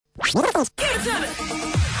Get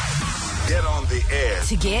on the air.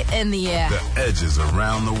 To get in the air. The edges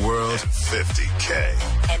around the world,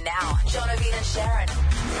 50K. And now, Jono and Sharyn.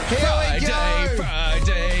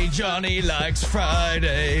 Friday, Johnny likes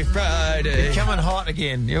Friday. You're coming hot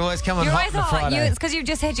again. You're always coming You're hot always on a hot. Friday. It's because you've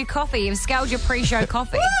just had your coffee. You've scaled your pre-show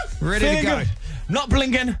coffee. Ready to go. Not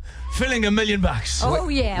blinking, filling $1 million. Oh,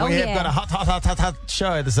 yeah. We have got a hot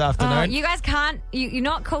show this afternoon. You guys can't. You're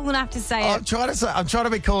not cool enough to say I'm it. trying to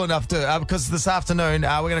be cool enough to because this afternoon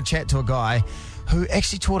we're going to chat to a guy who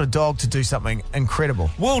actually taught a dog to do something incredible.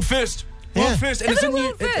 World first. Yeah. World first. And Is it's it in a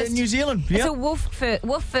world first? in New Zealand. It's Yep. a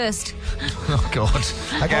wolf first. Oh God!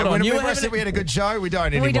 Okay, Hold on, when you we were said having we had a good show, we don't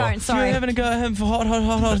anymore. We don't. You Sorry. were having a go at him for hot,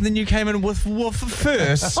 and then you came in with woof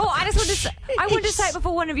first. Oh, I wanted to say it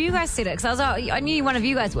before one of you guys said it because I knew one of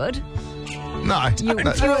you guys would. No. You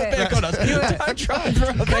Throw it back on us. Don't try and throw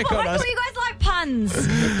it back Come on, on I us. thought you guys like puns.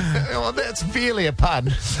 Well, that's barely a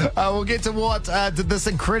pun. We'll get to what this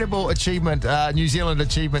incredible achievement, New Zealand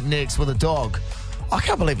achievement, next with a dog. I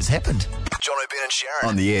can't believe it's happened. Jono, Ben, and Sharyn.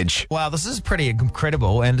 On the edge. Wow, this is pretty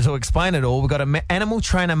incredible. And to explain it all, we've got animal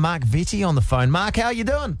trainer Mark Vetti on the phone. Mark, how are you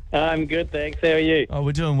doing? I'm good, thanks. How are you? Oh,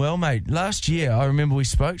 we're doing well, mate. Last year, I remember we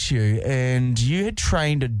spoke to you, and you had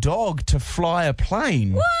trained a dog to fly a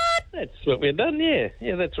plane. What? That's what we've done, yeah.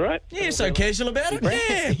 Yeah, that's right. Yeah, so casual about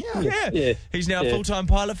it. Yeah. Yeah. He's now a Yeah. full-time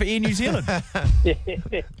pilot for Air New Zealand.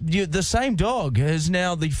 The same dog is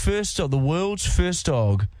now the world's first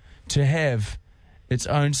dog to have its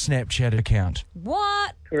own Snapchat account.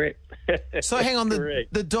 What? Correct. So hang on,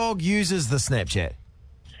 Correct. the dog uses the Snapchat.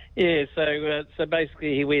 Yeah, so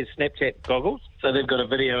basically he wears Snapchat goggles, so they've got a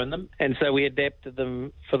video in them, and so we adapted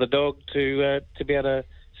them for the dog to be able to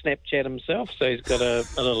Snapchat himself. So he's got a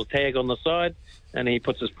little tag on the side, and he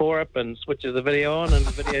puts his paw up and switches the video on, and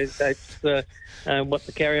the video tapes what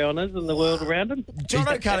the carry-on is in the world around him.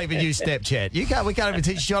 Jono can't even use Snapchat. We can't even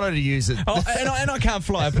teach Jono to use it. Oh, and I can't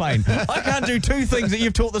fly a plane. I can't do two things that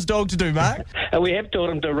you've taught this dog to do, Mark. We have taught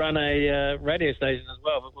him to run a radio station as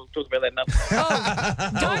well, but we'll talk about that another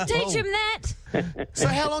time. Don't teach him that. So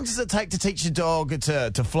how long does it take to teach a dog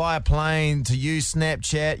to fly a plane, to use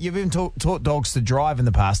Snapchat? You've even taught dogs to drive in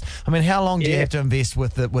the past. I mean, how long do you have to invest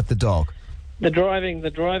with the dog? The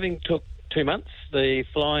driving took 2 months. The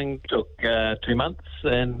flying took 2 months,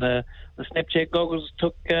 and the Snapchat goggles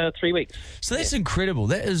took 3 weeks. So that's incredible.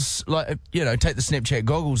 That is like, take the Snapchat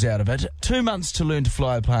goggles out of it. 2 months to learn to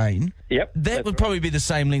fly a plane. Yep. That would probably be the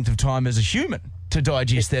same length of time as a human to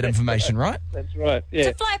digest that information, right? That's right.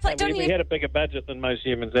 Yeah. To fly a plane, don't we you? had a bigger budget than most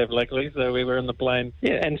humans have, luckily, so we were in the plane.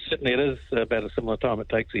 Yeah, and certainly it is about a similar time it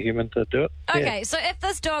takes a human to do it. Okay, so if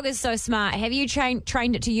this dog is so smart, have you trained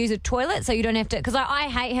it to use a toilet so you don't have to? Because I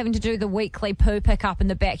hate having to do the weekly poo pickup in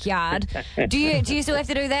the backyard. Do you still have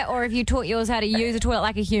to do that, or have you taught yours how to use a toilet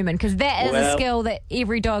like a human? Because that is a skill that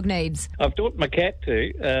every dog needs. I've taught my cat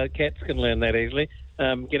to. Cats can learn that easily.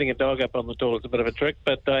 Getting a dog up on the toilet's a bit of a trick,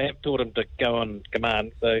 but I have taught him to go on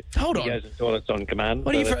command. So Hold on. he goes in toilets on command.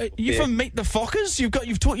 What are you from Meet the Fockers?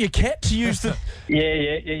 You've taught your cat to use the...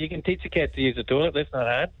 Yeah. You can teach a cat to use a toilet. That's not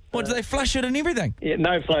hard. What, do they flush it and everything? Yeah,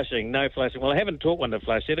 no flushing. Well, I haven't taught one to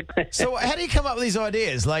flush it. So how do you come up with these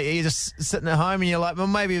ideas? Like, you're just sitting at home and you're like, well,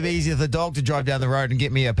 maybe it'd be easier for the dog to drive down the road and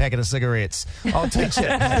get me a packet of cigarettes. I'll teach it.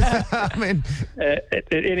 I mean...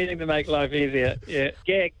 anything to make life easier. Yeah.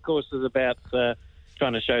 Gag, of course, is about...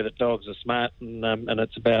 trying to show that dogs are smart, and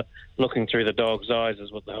it's about looking through the dog's eyes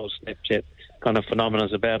is what the whole Snapchat kind of phenomenon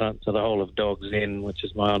is about. So the whole of Dog Zen, which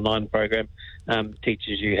is my online program,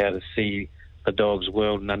 teaches you how to see the dog's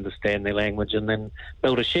world and understand their language, and then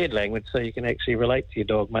build a shared language so you can actually relate to your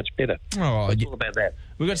dog much better. Oh, It's all about that.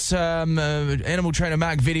 We've got some animal trainer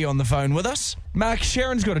Mark Vetti on the phone with us. Mark,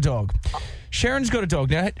 Sharyn's got a dog. Sharyn's got a dog.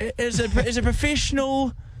 Now, as a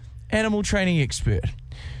professional animal training expert,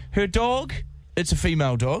 her dog... It's a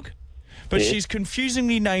female dog, but she's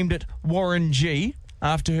confusingly named it Warren G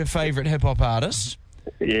after her favourite hip-hop artist.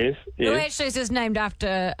 Yes. Well, actually, it's just named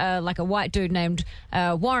after like a white dude named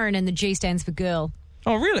Warren, and the G stands for girl.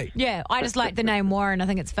 Oh, really? Yeah, I just like the name Warren. I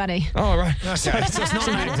think it's funny. Oh, right. Okay, so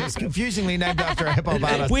it's confusingly named after a hip-hop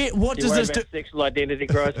artist. What does this do? Sexual identity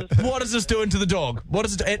crisis. What is this doing to the dog? What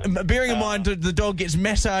is it? Bearing in mind the dog gets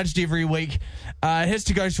massaged every week. It has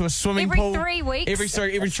to go to a swimming pool. Every 3 weeks. Every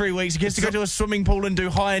 3 weeks. It has to go to a swimming pool and do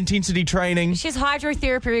high-intensity training. She has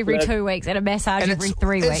hydrotherapy every 2 weeks and a massage every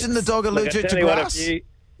 3 weeks. Isn't the dog allergic to grass?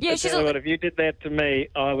 Yeah, Tell you what, if you did that to me,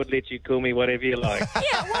 I would let you call me whatever you like.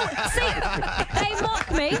 Yeah, well, see,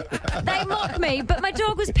 they mock me, but my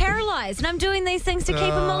dog was paralysed, and I'm doing these things to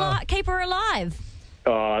keep her alive.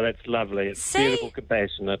 Oh, that's lovely. It's See? beautiful,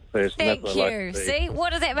 compassionate person. Thank that's what I you. like to See,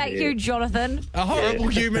 what does that make Yeah. you, Jonathan? A horrible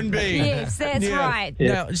human being. Yes, that's Yeah. right.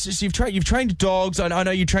 Now, so you've trained dogs. I know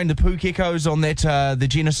you trained the poo geckos on that the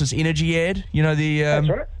Genesis Energy ad. You know the That's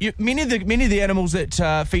right. many of the animals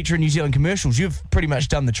that feature in New Zealand commercials. You've pretty much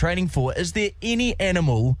done the training for. Is there any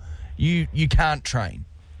animal you can't train?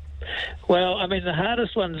 Well, I mean, the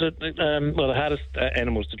hardest ones, the hardest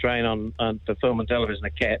animals to train on for film and television are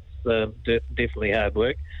cats. Definitely hard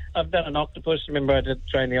work. I've done an octopus. Remember, I did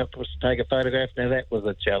train the octopus to take a photograph. Now, that was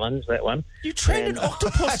a challenge, that one. You trained an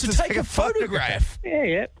octopus to take a photograph?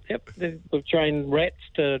 Yeah, yep. We've trained rats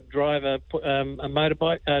to drive a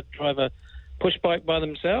motorbike, drive a push bike by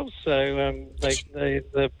themselves. So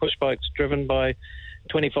the push bike's driven by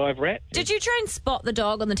 25 rats. Did you try and spot the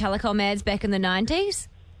dog on the telecom ads back in the 90s?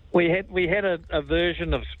 We had a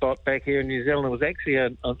version of Spot back here in New Zealand. It was actually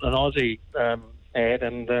an Aussie ad,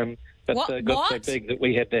 and but it got so big that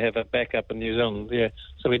we had to have a backup in New Zealand. Yeah,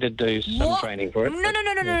 so we did do some training for it.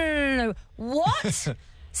 No. What?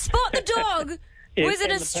 Spot the Dog Yeah, was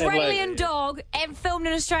an and the Australian Pavlova, dog and filmed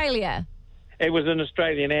in Australia. It was an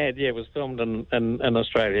Australian ad. Yeah, it was filmed in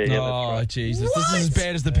Australia. Yeah, Oh, that's right. Jesus. This is as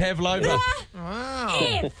bad as the Pavlova.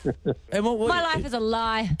 F. And what, My life is a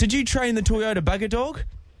lie. did you train the Toyota Bugger dog?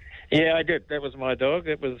 Yeah, I did. That was my dog.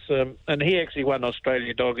 It was, and he actually won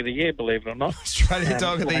Australia Dog of the Year, believe it or not. Australia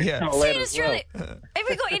Dog of the Year. Oh, See, that in as well. Australia, have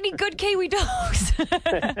we got any good Kiwi dogs?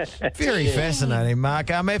 Very fascinating, Mark.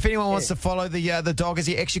 If anyone wants to follow the dog, has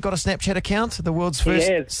he actually got a Snapchat account? The world's first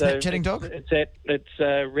Snapchatting dog? It's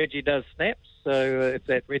Reggie Does Snaps. So it's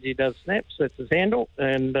at Reggie Does Snaps. That's his handle,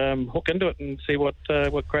 and hook into it and see what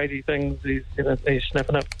crazy things he's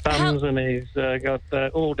snapping up thumbs, and he's got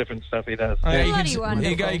all different stuff he does. Oh, yeah, Bloody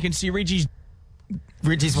there you go. You can see Reggie's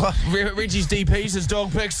what? Reggie's DPs, his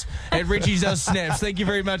dog pics, and Reggie's snaps. Thank you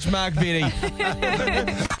very much, Mark Betty. Jono,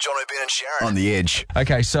 Ben and Sharyn on the edge.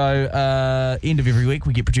 Okay, so end of every week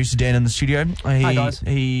we get producer Dan in the studio. Hi, guys.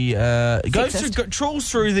 He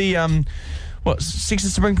trawls through the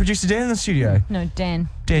sexist to bring producer Dan in the studio. No, Dan.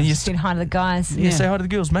 Dan, you Just saying hi to the guys. Yeah, say hi to the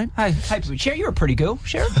girls, mate. Hey, Sharyn, you're a pretty girl,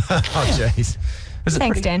 Sharyn. Oh, jeez.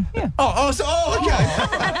 Thanks, Dan. Yeah. Okay.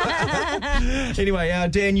 Anyway,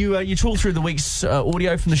 Dan, you trawl through the week's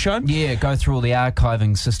audio from the show. Yeah, go through all the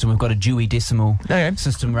archiving system. We've got a Dewey Decimal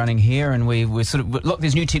system running here, and we're sort of look.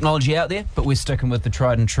 There's new technology out there, but we're sticking with the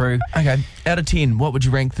tried and true. Okay, out of 10, what would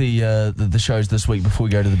you rank the shows this week before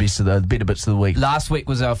we go to the better bits of the week? Last week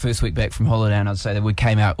was our first week back from holiday, and I'd say that we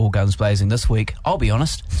came out all guns blazing. This week, I'll be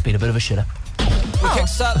honest, it's been a bit of a shitter. We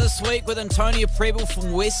kickstart this week with Antonia Preble from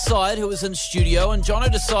Westside, who was in studio, and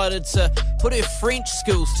Jono decided to put her French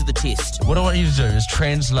skills to the test. What I want you to do is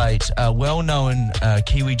translate well-known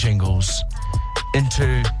Kiwi jingles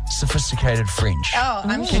into sophisticated French. Oh,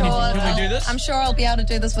 I'm sure. Can we do this? I'm sure I'll be able to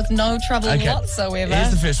do this with no trouble whatsoever.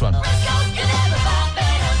 Here's the first one.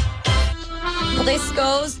 This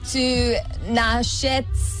goes to N'achète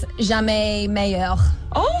jamais meilleur.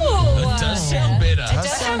 Oh! It does sound better. That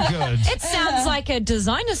sounds good. It sounds like a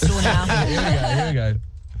designer store now. Here we go.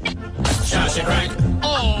 Shasha crack.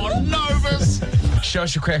 Oh, Novus.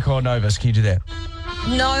 Shasha crack or Novus. Can you do that?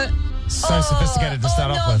 No. So sophisticated to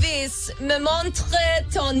start off with. Novice, me montre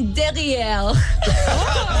ton derrière.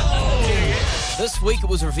 This week it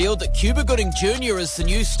was revealed that Cuba Gooding Jr. is the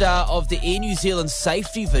new star of the Air New Zealand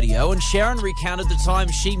safety video, and Sharyn recounted the time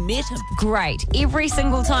she met him. Great. Every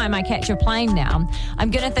single time I catch a plane now, I'm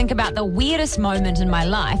going to think about the weirdest moment in my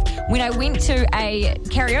life when I went to a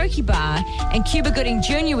karaoke bar and Cuba Gooding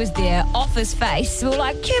Jr. was there, off his face. We were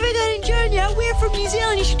like, Cuba Gooding Jr., we're from New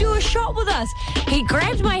Zealand, you should do a shot with us. He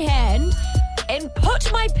grabbed my hand and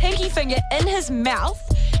put my pinky finger in his mouth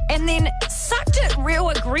and then sucked it real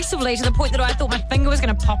aggressively to the point that I thought my finger was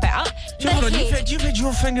going to pop out. Hold on, you've had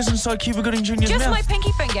your fingers inside Cuba Gooding Jr.'s Just mouth? my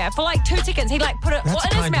pinky finger for like 2 seconds. He like put it That's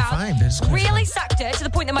in his kind of fine. That's mouth, kind of really fine. sucked it to the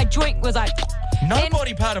point that my joint was like... No And-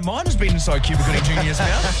 body part of mine has been inside Cuba Gooding Jr.'s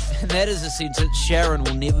mouth. And that is a sentence Sharyn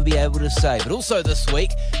will never be able to say. But also this week,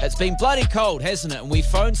 it's been bloody cold, hasn't it? And we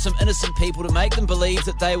phoned some innocent people to make them believe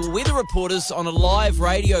that they were weather reporters on a live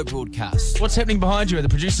radio broadcast. What's happening behind you? The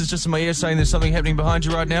producer's just in my ear saying there's something happening behind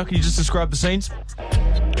you right now. Can you just describe the scenes?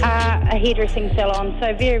 A hairdressing salon,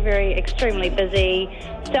 so very, very extremely busy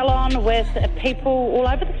salon with people all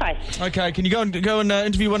over the place. Okay, can you go and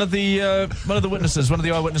interview one of the witnesses, one of the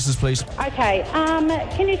eyewitnesses, please? Okay,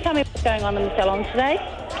 can you tell me what's going on in the salon today?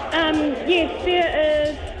 Yes, there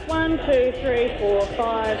is 1, 2, 3, 4,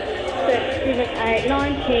 5, 6, 7, 8,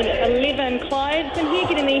 9, 10, 11 clients in here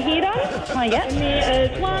getting their hair done. Oh, yeah. And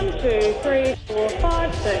there is 1, 2, 3, 4,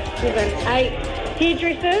 5, 6, 7, 8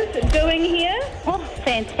 hairdressers doing here. Oh,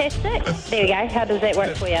 Fantastic. There we go. How does that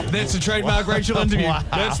work for you? That's a trademark Rachel interview. Wow.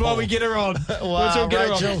 That's why we get her on. That's why we get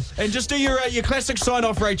her on. Rachel. And just do your classic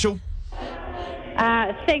sign-off, Rachel.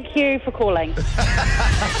 Thank you for calling.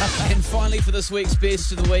 And finally, for this week's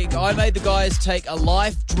Best of the Week, I made the guys take a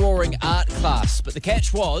life drawing art class. But the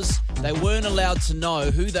catch was they weren't allowed to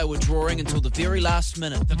know who they were drawing until the very last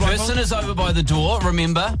minute. The person is over by the door.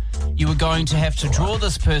 Remember, you were going to have to draw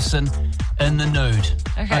this person in the nude.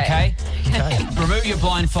 Okay? Remove your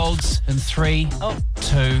blindfolds in 3,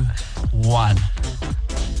 2, 1.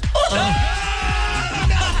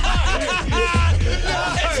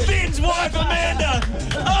 It's Ben's wife, Amanda.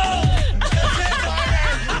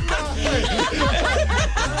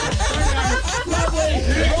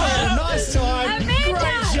 Nice time.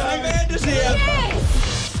 Amanda's here.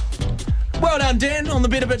 Yes. Well done, Dan, on the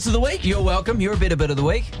better bits of the week. You're welcome. You're a better bit of the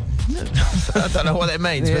week. I don't know what that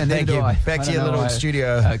means, Yeah, but thank neither you. do I. Back I to don't your know little why.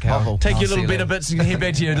 studio. Okay, Waffle. Take I'll your see little you better later. bits and head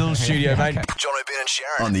back to your little studio, mate. Jono, Ben, and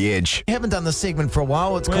Sharyn on the edge. We haven't done this segment for a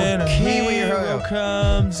while. It's When called a Kiwi hero Hero.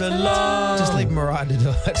 comes along, Just leave Mariah to do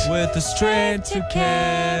it. with the strength to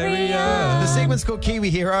carry on. The segment's called Kiwi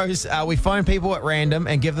Heroes. We phone people at random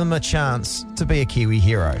and give them a chance to be a Kiwi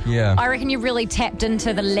hero. Yeah. I reckon you really tapped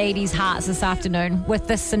into the ladies' hearts this afternoon with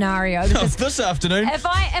this scenario. Because This afternoon. if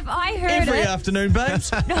I heard Every it, afternoon,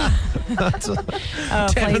 babes. oh,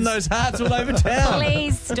 Tapping please. those hearts all over town.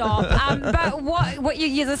 Please stop. But what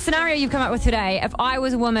the scenario you've come up with today, if I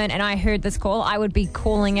was a woman and I heard this call, I would be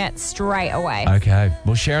calling it straight away. Okay.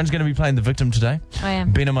 Well, Sharon's going to be playing the victim today. I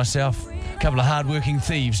am. Ben and myself, a couple of hard-working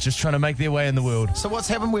thieves just trying to make their way in the world. So what's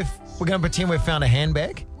happened we're going to pretend we've found a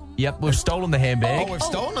handbag? Yep, we've stolen the handbag. Oh, we've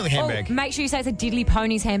stolen the handbag. Oh, make sure you say it's a Deadly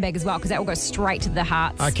Ponies handbag as well, because that will go straight to the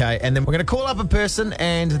hearts. Okay, and then we're going to call up a person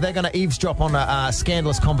and they're going to eavesdrop on a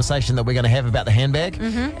scandalous conversation that we're going to have about the handbag.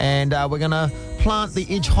 And we're going to plant the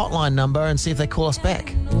Edge hotline number and see if they call us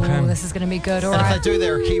back. Ooh, this is going to be good. All And right. if they do,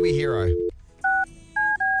 they're a Kiwi hero.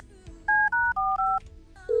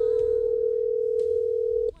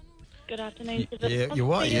 Good afternoon. Yeah, you're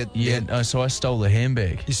what? Yeah, so I stole the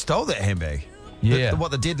handbag. You stole that handbag? Yeah.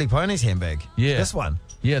 The Deadly Ponies handbag? Yeah. This one?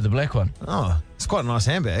 Yeah, the black one. Oh, it's quite a nice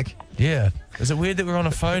handbag. Yeah. Is it weird that we're on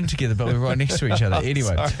a phone together, but we're right next to each other?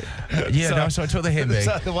 Anyway. So I took the handbag.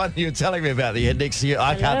 So the one you were telling me about that you had next to you,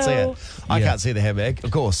 I can't see it. I Yeah. can't see the handbag,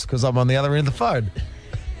 of course, because I'm on the other end of the phone.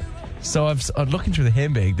 So I'm looking through the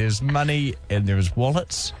handbag. There's money and there's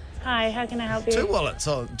wallets. Hi, how can I help you? Two wallets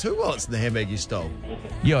in the handbag you stole.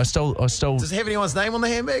 Yeah, I stole. Does it have anyone's name on the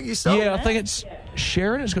handbag you stole? Yeah, I think it's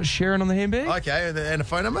Sharyn. It's got Sharyn on the handbag. Okay, and a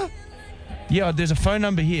phone number? Yeah, there's a phone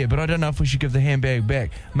number here, but I don't know if we should give the handbag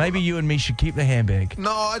back. Maybe you and me should keep the handbag.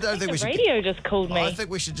 No, I don't think we The should. radio just called me. I think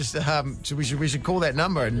we should just we should call that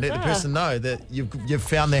number and let the person know that you've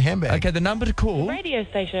found their handbag. Okay, the number to call. Radio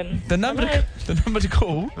station. The number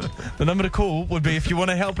to call would be if you want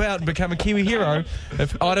to help out and become a Kiwi hero.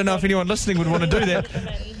 If I don't know if anyone listening would want to do that,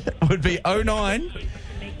 would be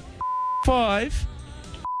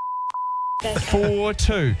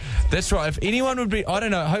 09542. That's right. If anyone would be, I don't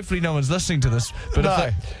know. Hopefully, no one's listening to this. But No.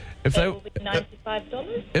 if That will be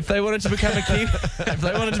 $95. they wanted to become a Kiwi,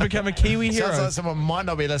 Kiwi Sounds hero, like someone might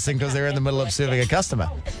not be listening because they're in the middle of serving a customer.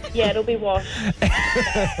 Yeah, it'll be washed.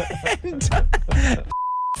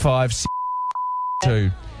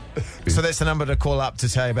 562. So that's the number to call up to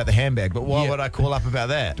tell you about the handbag. But why Yeah. would I call up about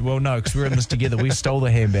that? Well, no, because we're in this together. We stole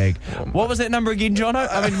the handbag. What was that number again, Jono?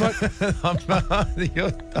 I mean, what?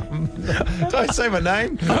 Don't say my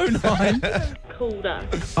name. 09 Called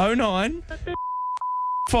us. 09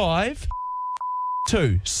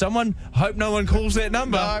 52. Someone, hope no one calls that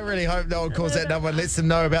number. I really hope no one calls that number and lets them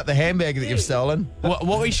know about the handbag that you've stolen.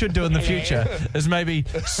 What we should do in the future is maybe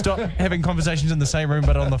stop having conversations in the same room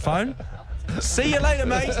but on the phone. See you later,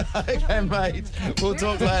 mate. Okay, mate. We'll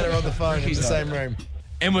talk later on the phone in the same room.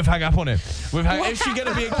 And we've hung up on her. Is she going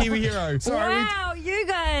to be a Kiwi hero? Wow, you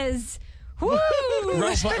guys. Woo!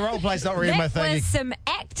 Role play's not really my That thing. was some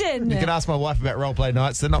acting. You can ask my wife about role play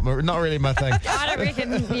nights. They're not really my thing. I don't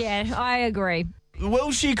reckon. Yeah, I agree.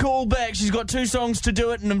 Will she call back? She's got 2 songs to do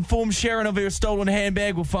it and inform Sharyn of her stolen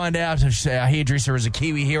handbag. We'll find out if our hairdresser is a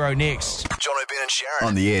Kiwi hero next. Jono, Ben, and Sharyn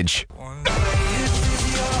on the edge.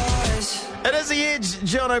 It is The Edge.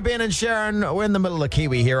 Jono, Ben and Sharyn. We're in the middle of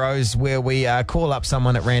Kiwi Heroes where we call up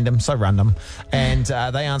someone at random, so random, and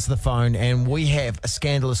they answer the phone and we have a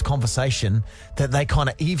scandalous conversation that they kind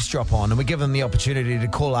of eavesdrop on and we give them the opportunity to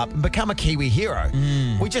call up and become a Kiwi hero.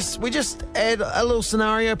 We just add a little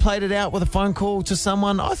scenario, played it out with a phone call to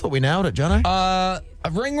someone. I thought we nailed it, Jono.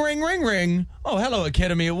 Ring, ring, ring, ring. Oh, hello,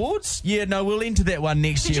 Academy Awards. Yeah, no, we'll enter that one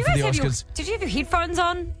next year for the Oscars. Did you have your headphones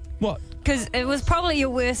on? What? Because it was probably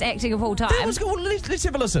your worst acting of all time. That was good. Well, let's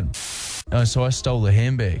have a listen. Oh, so I stole the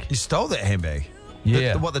handbag. You stole that handbag?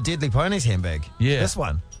 Yeah. The Deadly Ponies handbag? Yeah. This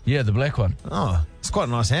one? Yeah, the black one. Oh, it's quite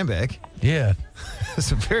a nice handbag. Yeah.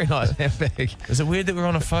 It's a very nice handbag. Is it weird that we're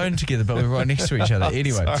on a phone together, but we're right next to each other?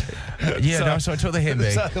 Anyway. So I took the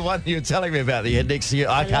handbag. So the one you were telling me about that you had next to you,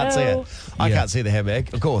 I can't see it. I Yeah. can't see the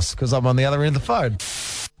handbag, of course, because I'm on the other end of the phone.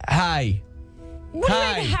 Hey. What do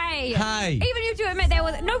you mean, hey? Hey. Even you to admit that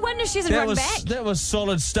was... No wonder she hasn't run back. That was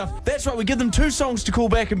solid stuff. That's right, we give them 2 songs to call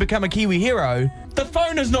back and become a Kiwi hero. The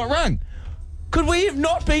phone has not rung. Could we have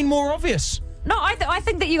not been more obvious? No, I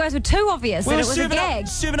think that you guys were too obvious and it was a gag.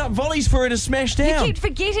 Serving up volleys for her to smash You down. keep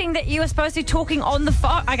forgetting that you were supposed to be talking on the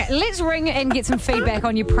phone. Okay, let's ring and get some feedback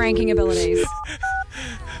on your pranking abilities.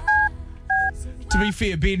 To be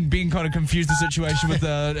fair, Ben kind of confused the situation with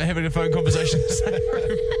having a phone conversation in the same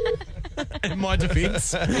room. In my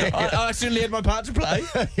defence, I certainly had my part to play.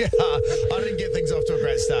 Yeah, I didn't get things off to a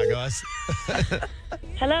great start, guys.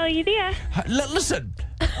 Hello, are you there? Listen,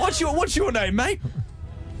 what's your name, mate?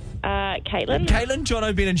 Caitlin. Caitlin,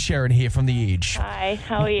 Jono, Ben and Sharyn here from The Edge. Hi,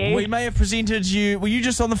 how are you? We may have presented you... Were you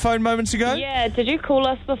just on the phone moments ago? Yeah, did you call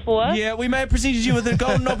us before? Yeah, we may have presented you with a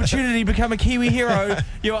golden opportunity to become a Kiwi hero.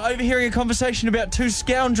 You were overhearing a conversation about 2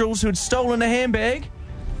 scoundrels who had stolen a handbag.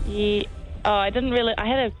 Yeah. Oh, I didn't really... I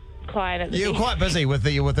had a client at the You were quite busy with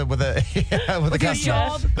the Your customer.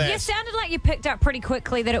 job. You sounded like you picked up pretty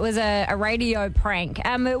quickly that it was a radio prank.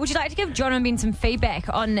 Would you like to give John and Ben some feedback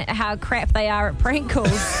on how crap they are at prank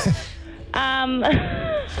calls?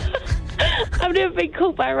 I've never been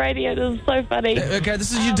called by radio. This is so funny. Okay,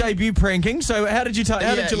 this is your debut pranking. So how did you like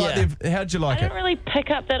I it? didn't really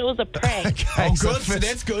pick up that it was a prank. Oh, good. So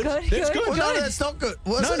that's good. That's good. Well, no, that's not good.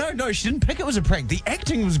 Was it? No. She didn't pick it was a prank. The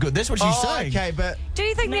acting was good. That's what she's saying. Okay, but Do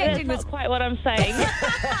you think No, the that's acting was... not quite what I'm saying.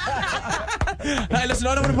 Hey, listen,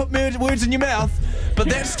 I don't want to put words in your mouth, but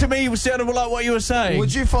that's to me sounded like what you were saying.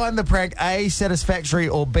 would you find the prank A, satisfactory,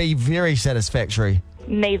 or B, very satisfactory?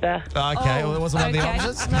 Neither. Okay, well, it wasn't one of the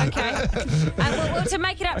options. Okay. Well, to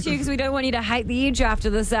make it up to you, because we don't want you to hate the Edge after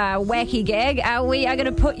this wacky gag, we are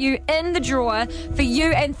going to put you in the draw for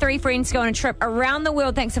you and 3 friends to go on a trip around the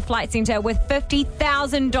world thanks to Flight Centre with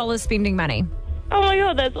 $50,000 spending money. Oh my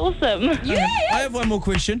god, that's awesome. Yeah. I have one more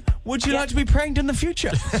question. Would you like to be pranked in the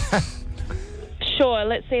future? Sure,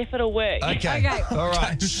 let's see if it'll work. Okay. All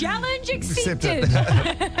right. Challenge Accepted.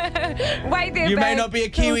 accepted. Wait there, You may babe. not be a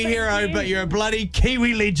Kiwi hero, but you're a bloody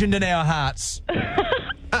Kiwi legend in our hearts.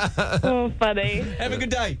 Oh, funny. Have a good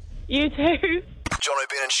day. You too. Jono,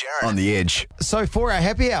 Ben and Sharyn on The Edge. So for our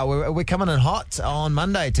happy hour, we're coming in hot on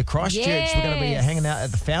Monday to Christchurch. We're going to be Yes. hanging out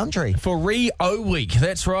at the Foundry. For Rio Week,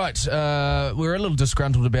 that's right. We're a little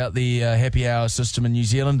disgruntled about the happy hour system in New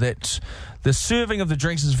Zealand. That the serving of the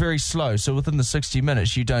drinks is very slow. So within the 60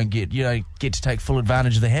 minutes, you don't get to take full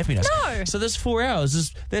advantage of the happiness. No. So this 4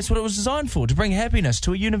 hours that's what it was designed for, to bring happiness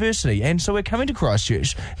to a university. And so we're coming to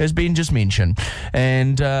Christchurch, as Ben just mentioned,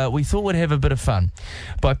 and we thought we'd have a bit of fun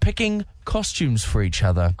by picking costumes for each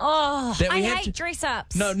other. Oh, That we I have hate to-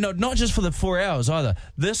 dress-ups. No, not just for the 4 hours either.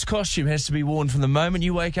 This costume has to be worn from the moment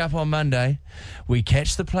you wake up on Monday. We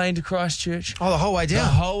catch the plane to Christchurch. Oh, the whole way The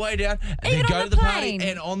down. whole way down. And Even then go on to the the party plane?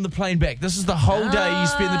 and on the plane back. This is the whole day you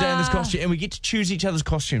spend the day in this costume. And we get to choose each other's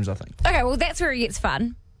costumes, I think. Okay, well, that's where it gets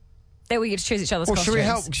fun. That we get to choose each other's Well,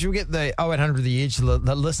 costumes. should we get the 0800 The Edge, the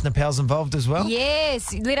listener pals involved as well?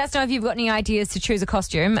 Yes, let us know if you've got any ideas to choose a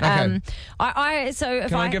costume. Okay. Can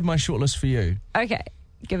Can I give my shortlist for you? Okay,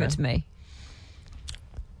 give it to me.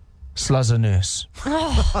 Sluzzer nurse.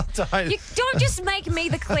 You don't just make me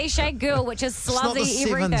the cliche girl, which is not the sluzzy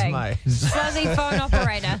Sevens, everything. mate. Sluzzy phone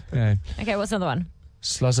operator. Okay. Okay, what's another one?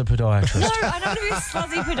 Sluzzer podiatrist. No, I don't want to be a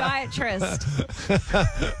sluzzy podiatrist.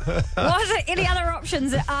 What are any other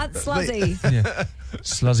options that aren't sluzzy? Yeah.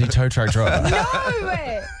 Sluzzy tow truck driver.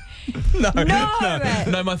 No!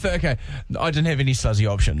 No, okay. I didn't have any sluzzy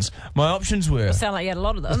options. My options were... Sound like you had a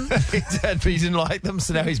lot of them. He did, but he didn't like them,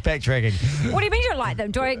 so now he's backtracking. What do you mean you don't like them?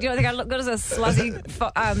 Do I think I look good as a sluzzy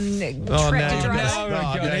tractor no, driver? Oh,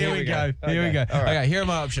 my God. Here we go. Here we go. All right. Okay, here are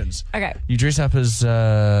my options. Okay. You dress up as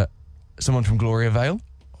someone from Gloria Vale,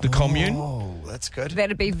 the commune. Oh, that's good.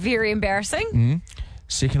 That'd be very embarrassing.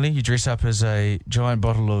 Secondly, you dress up as a giant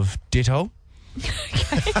bottle of Dettol.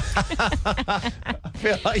 I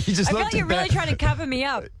feel like you just I feel looked like you're at really that. trying to cover me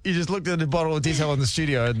up. You just looked at the bottle of Dettol in the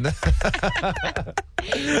studio and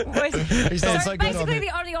He's not so good on basically, it.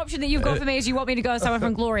 the only option that you've got for me is you want me to go with someone from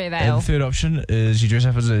And Gloriavale. the third option is you dress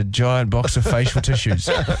up as a giant box of facial tissues.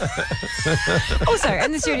 Also,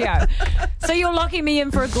 in the studio. So you're locking me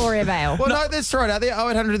in for a Gloriavale. Well, no, let's throw it out there.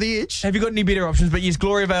 0800 The Edge. Have you got any better options? But yes,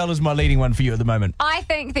 Gloriavale is my leading one for you at the moment. I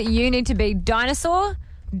think that you need to be dinosaur,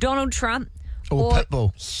 Donald Trump, Or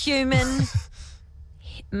Pitbull. human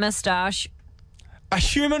moustache. A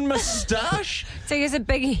human moustache? So he's a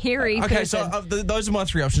big hairy Okay, person. so those are my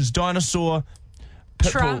three options. Dinosaur,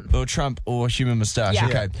 Trump or human moustache. Yeah.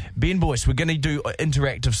 Okay. Ben Boyce, we're going to do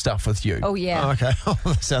interactive stuff with you. Oh, yeah. Oh, okay. Oh,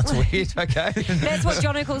 that sounds weird. Okay. That's what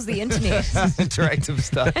Jono calls the internet. Interactive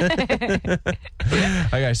stuff.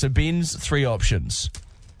 Okay, so Ben's three options.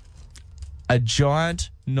 A giant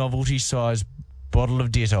novelty-sized bottle of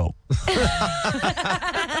Dettol.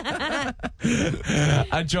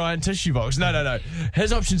 A giant tissue box. No.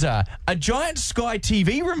 His options are a giant Sky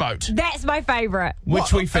TV remote, That's my favourite.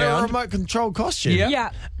 which we A found. remote control costume.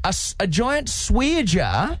 Yeah. A giant swear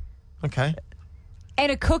jar. Okay.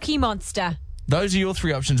 And a cookie monster. Those are your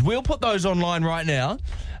three options. We'll put those online right now.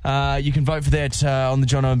 You can vote for that on the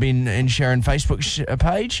Jono and Ben and Sharyn Facebook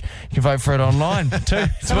page. You can vote for it online too.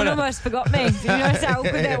 Someone almost forgot me. Did you notice how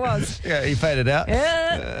awkward that was? Yeah, he faded out.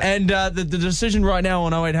 And the decision right now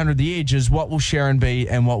on 0800 The Edge is what will Sharyn be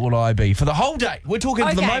and what will I be for the whole day. We're talking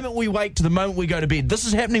from the Okay. moment we wake to the moment we go to bed. This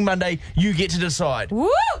is happening Monday. You get to decide. Woo!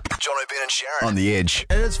 Jono, Ben, and Sharyn on The Edge.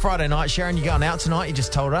 It is Friday night. Sharon, you going out tonight? You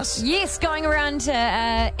just told us. Yes, going around to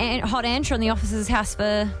Hot Andrew in the office's house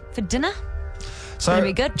for dinner. So, Gonna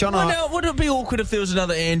be good. John, Well, now, would it be awkward if there was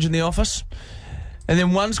another Ange in the office? And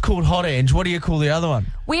then one's called Hot Ange. What do you call the other one?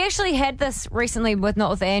 We actually had this recently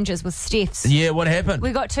not with Angers, with Steph's. Yeah, what happened?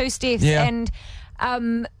 We got two Steph's, Yeah. and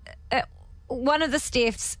one of the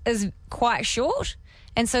Steph's is quite short.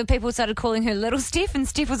 And so people started calling her Little Steph, and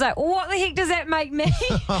Steph was like, what the heck does that make me?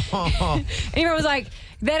 And everyone was like,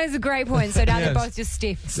 that is a great point. So now they're Yes. both just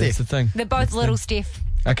Steph. That's the thing. They're both Little Steph.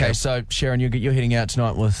 Okay, so Sharyn, you're heading out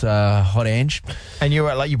tonight with Hot Ange. and you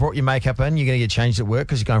were like, you brought your makeup in. You're going to get changed at work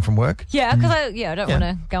because you're going from work. Yeah, because I don't Yeah. want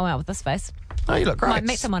to go out with this face. Oh, you look great. Might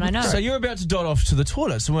meet someone I know. So you're about to dot off to the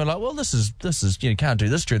toilets, and we're like, well, this is you can't do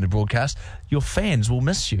this during the broadcast. Your fans will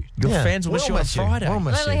miss you. Your Yeah. fans will miss We'll you on miss you. Friday. We'll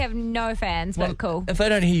miss Literally you. have no fans, but cool. If they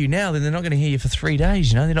don't hear you now, then they're not going to hear you for 3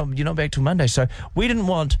 days. You know, you're not back till Monday. So we didn't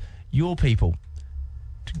want your people.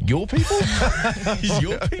 Your people?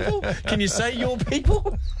 Your people? Can you say your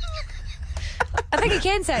people? I think he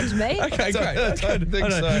can say it to me. Okay, great. I don't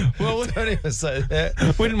think so. Well, Don't even say that.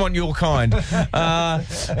 we didn't want your kind.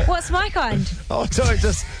 What's my kind? Oh, don't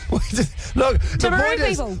just look. The Timaru point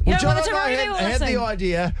is, people. You don't John want the and I Timaru people had the listening.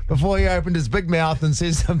 idea before he opened his big mouth and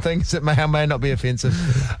said some things that may or may not be offensive.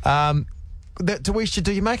 That we should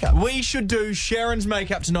do your makeup. We should do Sharon's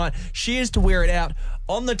makeup tonight. She is to wear it out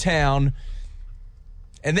on the town.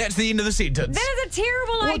 And that's the end of the sentence. That is a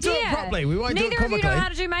terrible We'll idea. do it properly. We won't do it Neither of you know comically. how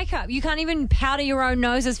to do makeup. You can't even powder your own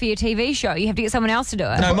noses for your TV show. You have to get someone else to do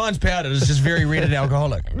it. No, mine's powdered. It's just very red and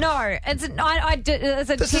alcoholic. No, it's it's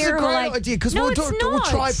a This is a terrible great idea because no, we'll it's we'll not.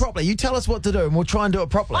 try properly. You tell us what to do and we'll try and do it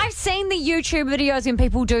properly. I've seen the YouTube videos when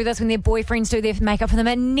people do this, when their boyfriends do their makeup for them.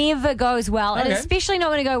 It never goes well, and Okay. especially not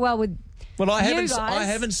going to go well with. Well, I You haven't. guys. I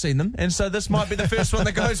haven't seen them, and so this might be the first one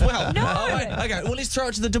that goes well. No. Oh, wait, okay. Well, let's throw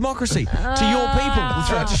it to the democracy, to your people. We'll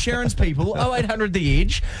throw it to Sharon's people. 0800 The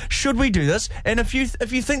Edge. Should we do this? And if you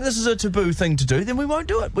think this is a taboo thing to do, then we won't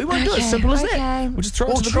do it. We won't do it. Okay, Simple as okay. that. We'll just throw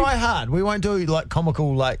it We'll to the try hard. We won't do like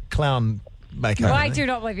comical like clown makeup. I do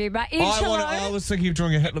not believe you, but I was thinking of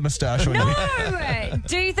drawing a Hitler moustache on you. No.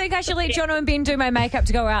 Do you think I should let Jono and Ben do my makeup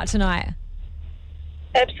to go out tonight?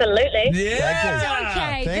 Absolutely. Yeah.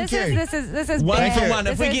 Okay, Thank this is One bad. for one.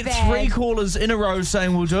 If This we is get bad. 3 callers in a row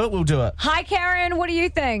saying we'll do it, we'll do it. Hi, Karen. What do you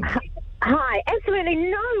think? Hi. Absolutely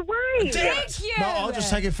no way. Thank you. No, I'll just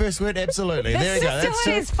take it first word. Absolutely. The there we go. sisterhood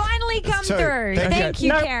That's has finally come two. through. Thank Thank you.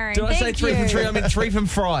 you, No. Karen. Did I say Thank 3 from you. 3? I meant 3 from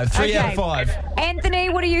 5. 3 out of 5. Anthony,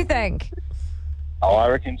 what do you think? Oh, I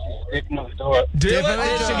reckon she's definitely do it. Do it. Definitely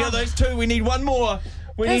There do she it. go. Those 2. We need one more.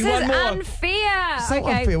 We This need is one more. unfair. It's not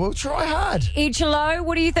Okay. unfair. We'll try hard. Ichilo,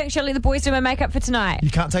 what do you think? Shall I let the boys do my makeup for tonight?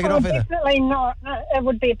 You can't take it Oh, off either. definitely not. No, it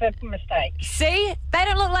would be a big mistake. See? They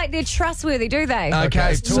don't look like they're trustworthy, do they?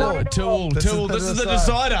 Okay, it's Tool. This is the This is the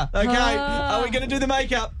decider. decider. Okay, are we going to do the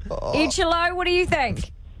makeup? Ichilo, what do you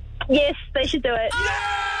think? Yes, they should do it.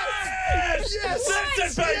 That's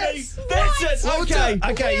it, baby. That's it. We'll do Okay. it.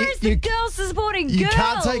 Okay, Where's the girls supporting you girls?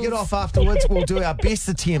 can't take it off afterwards. We'll do our best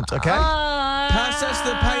attempt, okay? Pass us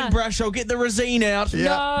the paintbrush. I'll get the resine out. yeah,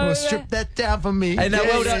 no. we'll strip that down for me. And now,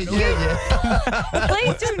 well done. Yeah.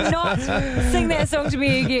 Please do not sing that song to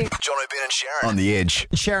me again. Jono, Ben and Sharyn on the Edge.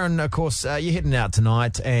 Sharyn, of course, you're heading out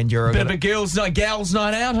tonight, and you're Bit of a gals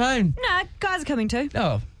night out, hey? Nah, guys are coming too.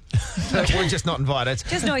 Oh. we're just not invited.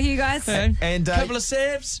 Just not you guys. And couple of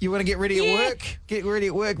saves. You want to get ready at work? Get ready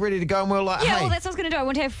at work, ready to go, and we're like, Yeah, hey. well, that's what I was going to do. I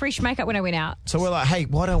want to have fresh makeup when I went out. So we're like, hey,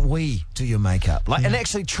 why don't we do your makeup? And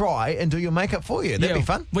actually try and do your makeup for you. That'd be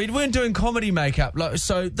fun. We weren't doing comedy makeup.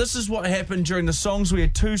 So this is what happened during the songs. We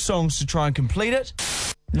had 2 songs to try and complete it.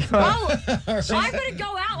 Oh, I'm going to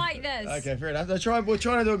go out like this. Okay, fair enough. We're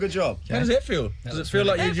trying to do a good job. How does that feel? Does it feel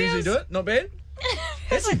like you usually do it? Not bad?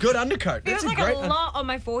 That's a good undercoat. That's Feels like great a lot on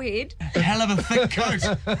my forehead. hell of a thick coat.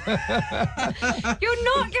 You're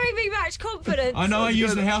not giving me much confidence. I know I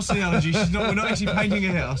use the house analogy. We're not actually painting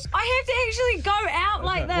a house. I have to actually go out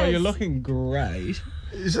like this. Well, you're looking great.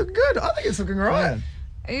 It's looking good. I think it's looking right.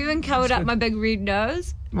 I even covered up my big red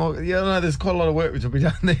nose. Well, yeah, no, there's quite a lot of work which will be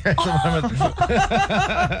done there at the moment.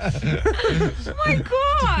 Oh my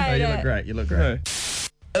God. No, you look great. You look great.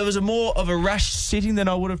 It was more of a rushed setting than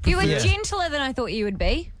I would have You preferred. were gentler than I thought you would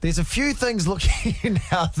be. There's a few things looking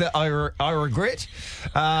now that I regret.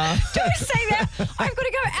 Don't say that. I've got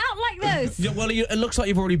to go out like this. Yeah, well, it looks like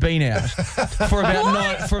you've already been out for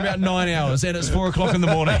about 9 hours, and it's 4 o'clock in the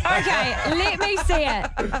morning. Okay, let me see it.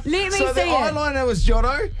 Let me So the see it. eyeliner was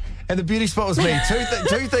Jono, and the beauty spot was me.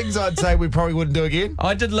 Two things I'd say we probably wouldn't do again.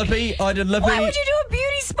 I did lippy. Why would you do a beauty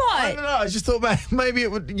I spot? don't know. I just thought maybe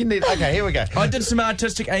it would. You need. Okay, here we go. I did some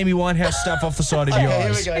artistic Amy Winehouse stuff off the side of your Okay,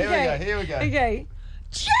 eyes. Here we go. Okay.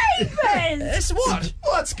 Jeepers! It's what?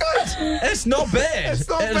 What's good? It's not bad. It's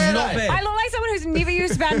not It is bad, not eh? bad. I look like someone who's never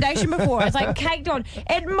used foundation before. It's like caked on.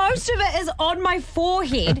 And most of it is on my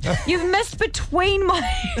forehead. You've missed between my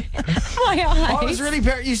eyes. I was really.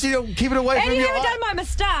 You said keep it away and from you your. haven't done my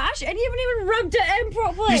moustache, and you haven't even rubbed it in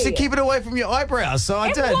properly. You said keep it away from your eyebrows, so I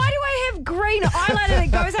and did. why do I have green eyeliner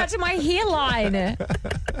that goes out to my hairline?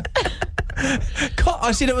 God,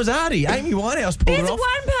 I said it was arty. Amy Winehouse pulled There's it one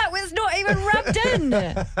off. part where it's not even rubbed in.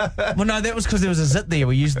 Well, no, that was because there was a zit there.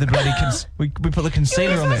 We used the bloody we put the You're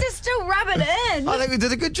concealer on supposed there. to still rub it in. I think we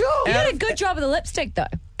did a good job. You did a good job of the lipstick, though.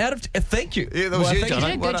 Out of thank you. Yeah, that was you, thank Jono. You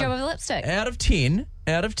did a Well good done. job of the lipstick. Out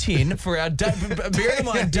of 10 for our bear in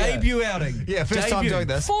mind debut outing. Yeah, first time doing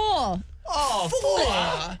this. 4. Oh,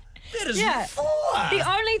 4. That is Yeah. 4. The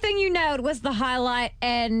only thing you nailed was the highlight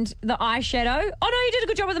and the eyeshadow. Oh, no, you did a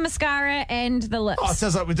good job of the mascara and the lips. Oh, it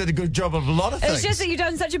sounds like we did a good job of a lot of things. It's just that you've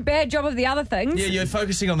done such a bad job of the other things. Yeah, you're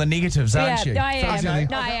focusing on the negatives, aren't you? Yeah, I am. Focusing on the-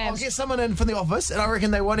 No, I am. I'll get someone in from the office, and I reckon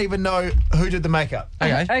they won't even know who did the makeup.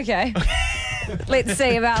 Okay. Okay. Let's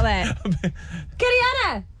see about that.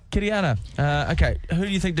 Kiriana! Kiriana, okay, who do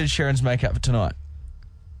you think did Sharon's makeup for tonight?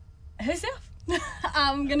 Herself.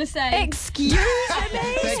 I'm going to say. Excuse me?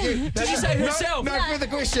 Thank you. Did you say herself? No further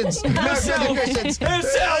questions. No further questions.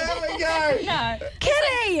 Herself. There we go. No.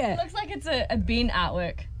 Kitty! Looks like it's a Ben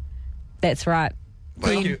artwork. That's right.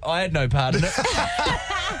 Thank you. I had no part in it.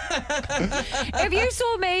 If you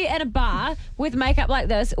saw me in a bar with makeup like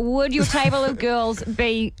this, would your table of girls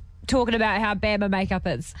be talking about how bad my makeup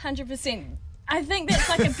is? 100%. I think that's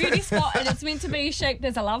like a beauty spot and it's meant to be shaped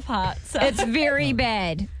as a love heart. So. It's very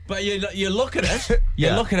bad. But you look at it,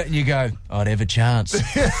 look at it and you go, I'd have a chance.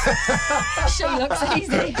 She looks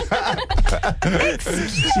easy.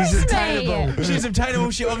 She's attainable. She's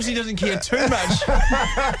obtainable. She obviously doesn't care too much.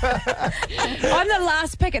 I'm the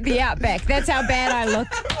last pick at the Outback. That's how bad I look.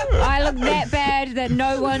 I look that bad that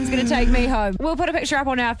no one's going to take me home. We'll put a picture up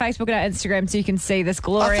on our Facebook and our Instagram so you can see this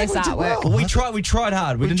glorious I think we did artwork. well. We tried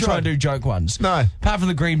hard. We didn't try and do joke ones. No. Apart from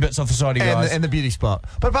the green bits off the side of your eyes. And the beauty spot.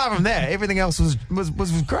 But apart from that, everything else was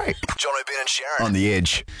great. Jono, Ben and Sharyn on the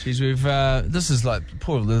Edge. Jeez, we've this is like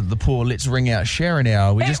the poor let's ring out Sharyn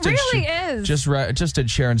hour. We It really is. Just did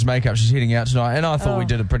Sharon's makeup. She's heading out tonight, and I thought we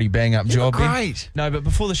did a pretty bang up job. Ben. Great. No, but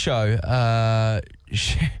before the show,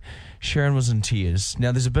 Sharyn was in tears.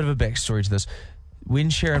 Now there's a bit of a backstory to this. When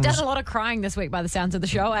Sharyn I've was done a lot of crying this week by the sounds of the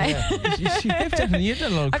show, eh? you've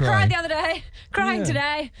done a lot of I crying. cried the other day, crying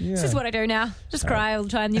today. This is what I do now. Just cry all the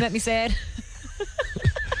time. You make me sad.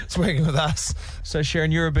 It's working with us. So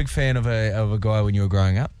Sharyn, you're a big fan of a guy when you were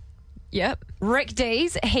growing up. Yep. Rick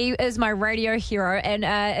Dees, he is my radio hero. And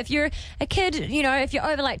if you're a kid, you know, if you're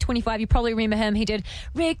over like 25, you probably remember him. He did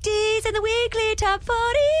Rick Dees in the weekly top 40.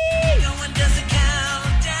 No one does a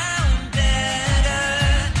countdown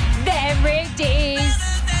better than Rick Dees.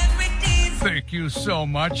 Thank you so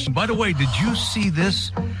much. By the way, did you see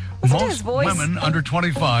this? Listen to his Most voice. women under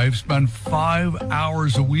 25 spend 5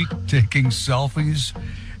 hours a week taking selfies.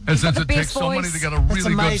 And He's got since the it takes best so many voice. to get a It's really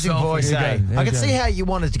good amazing selfie. voice, eh? There I you can go. see how you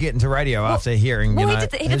wanted to get into radio after hearing, Well, you he know,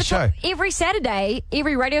 did the his show. every Saturday,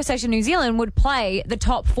 every radio station in New Zealand would play the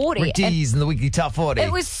top 40. Rick D's and the Weekly Top 40.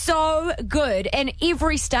 It was so good, and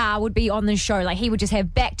every star would be on the show. Like, he would just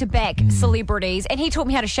have back-to-back celebrities, and he taught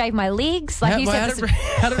me how to shave my legs. Like, he How said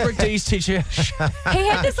how did Rick Dees teach you? he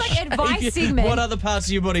had this like advice segment. What other parts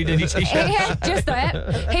of your body did he teach you? He had just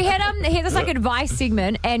that. He had this like advice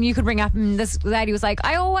segment, and you could ring up, and this lady was like,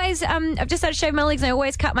 I've just started shaving my legs, and I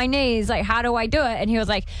always cut my knees. Like, how do I do it? And he was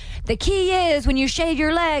like, the key is when you shave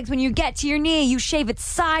your legs, when you get to your knee, you shave it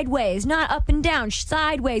sideways, not up and down,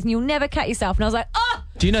 sideways, and you'll never cut yourself. And I was like, oh,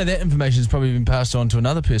 Do you know that information's probably been passed on to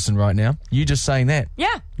another person right now? You just saying that.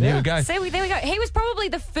 yeah. There we go. See, there we go. He was probably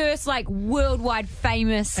the first like worldwide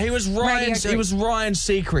famous. He was Ryan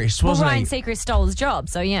Seacrest, Well, wasn't Ryan he? Seacrest stole his job,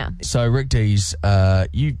 so yeah. So Rick Dees,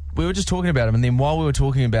 we were just talking about him, and then while we were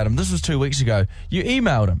talking about him, this was 2 weeks ago, you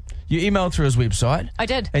emailed him. You emailed through his website. I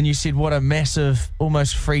did. And you said what a massive,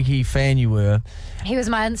 almost freaky fan you were. He was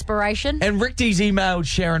my inspiration. And Rick Dees emailed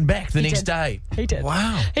Sharyn back the next did. day. He did.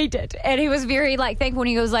 Wow. He did. And he was very thankful, and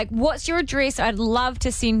he was like, what's your address? I'd love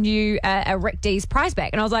to send you a Rick Dees prize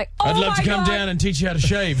back. And I was like, oh, I'd love to come God. down and teach you how to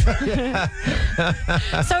shave.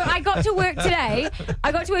 So I got to work today.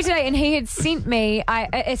 And he had sent me,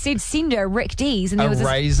 it said sender Rick Dees. And there A was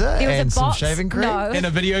razor there was and a some box. shaving cream? No. And a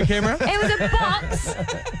video camera. It was a box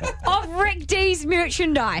of Rick Dees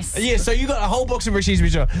merchandise. Yeah, so you got a whole box of Rick Dees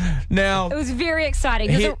merchandise. Now, It was very exciting.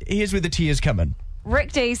 'Cause here's where the tears come in.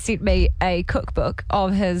 Rick Dees sent me a cookbook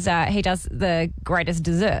of his, he does the greatest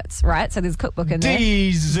desserts, right? So there's a cookbook in there.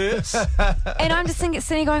 Desserts. And I'm just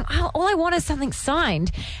sitting going, oh, all I want is something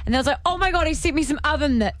signed. And I was like, oh my God, he sent me some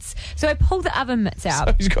oven mitts. So I pulled the oven mitts out.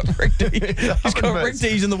 So he's got Rick Dees. He's got Oven Rick mitts.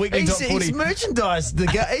 Dees in the weekly top 40. He's merchandised. The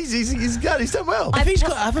guy, he's done well. If he's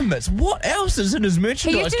got oven mitts, what else is in his He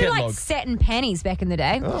merchandise used to do catalogue? like satin panties back in the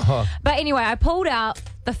day. Oh. But anyway, I pulled out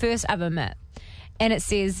the first oven mitt, and it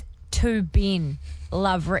says, to Ben,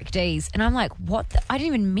 love Rick Dees. And I'm like, what? I didn't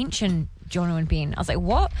even mention Jono and Ben. I was like,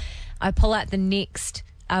 what? I pull out the next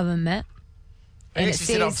oven mitt, He and it actually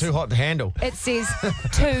said I'm says, too hot to handle. it says,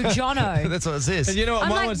 to Jono. That's what it says. And you know what I'm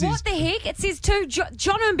mine like, was? what the heck? It says to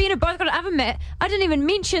Jono and Ben have both got an oven mitt. I didn't even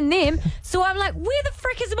mention them. So I'm like, where the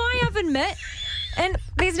frick is my oven mitt? And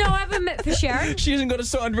there's no oven mitt for Sharyn. She hasn't got a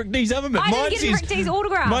signed Rick Dees oven mitt. I didn't get a Rick Dees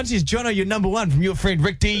autograph. Mine says, Jono, you're number one from your friend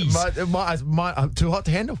Rick Dees. I'm too hot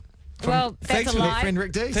to handle. Well, that's thanks a for lie. that, friend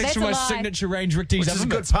Rick Dees. Thanks That's for a my lie. signature range Rick Dees Which is a oven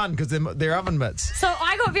good mitts. pun because they're oven mitts. So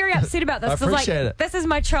I got very upset about this. I 'cause, like, appreciate it. this is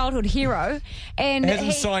my childhood hero, and Hasn't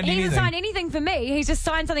he signed hasn't anything. signed anything for me. He's just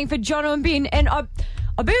signed something for Jono and Ben, and I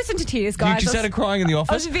burst into tears, You guys. just started crying in the office.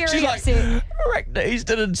 I was very She's upset. like, Rick Dees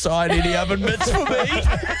didn't sign any oven mitts for me.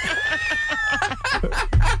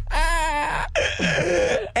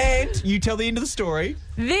 And you tell the end of the story.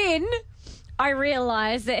 Then I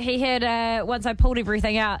realised that he had, once I pulled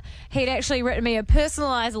everything out, he'd actually written me a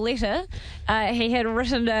personalised letter. He had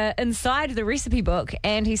written inside the recipe book,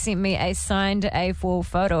 and he sent me a signed A4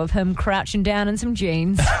 photo of him crouching down in some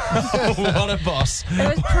jeans. What a boss. It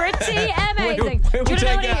was pretty amazing. We'll Do you know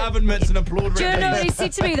take what our he- oven mitts and applaud Do you Rick know what Dees. he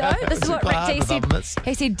said to me, though? This is what Rick Dees said.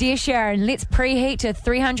 He said, dear Sharyn, let's preheat to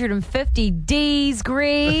 350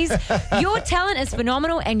 degrees. Your talent is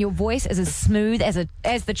phenomenal, and your voice is as smooth as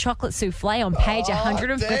the chocolate souffle on page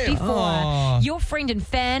 154. Oh. Your friend and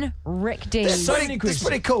fan, Rick Dees. It's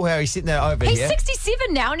pretty cool how he's sitting there over He's here.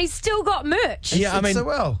 67 now, and he's still got merch. Yeah, I did mean, so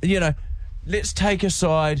well. you know, let's take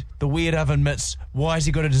aside the weird oven mitts. Why has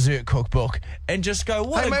he got a dessert cookbook? And just go,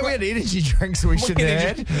 what Hey, a mate, we great... had energy drinks we should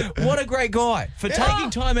have had. What a great guy for taking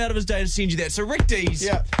time out of his day to send you that. So, Rick Dees,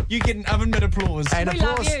 you get an oven mitt applause. And We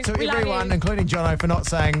love applause you. to We love everyone, you. including Jono, for not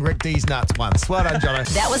saying Rick Dees nuts once. Well done, Jono.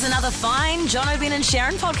 That was another fine Jono, Ben and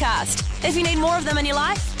Sharyn podcast. If you need more of them in your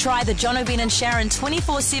life, try the Jono, Ben and Sharyn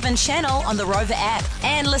 24/7 channel on the Rover app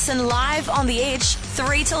and listen live on The Edge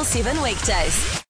 3 till 7 weekdays.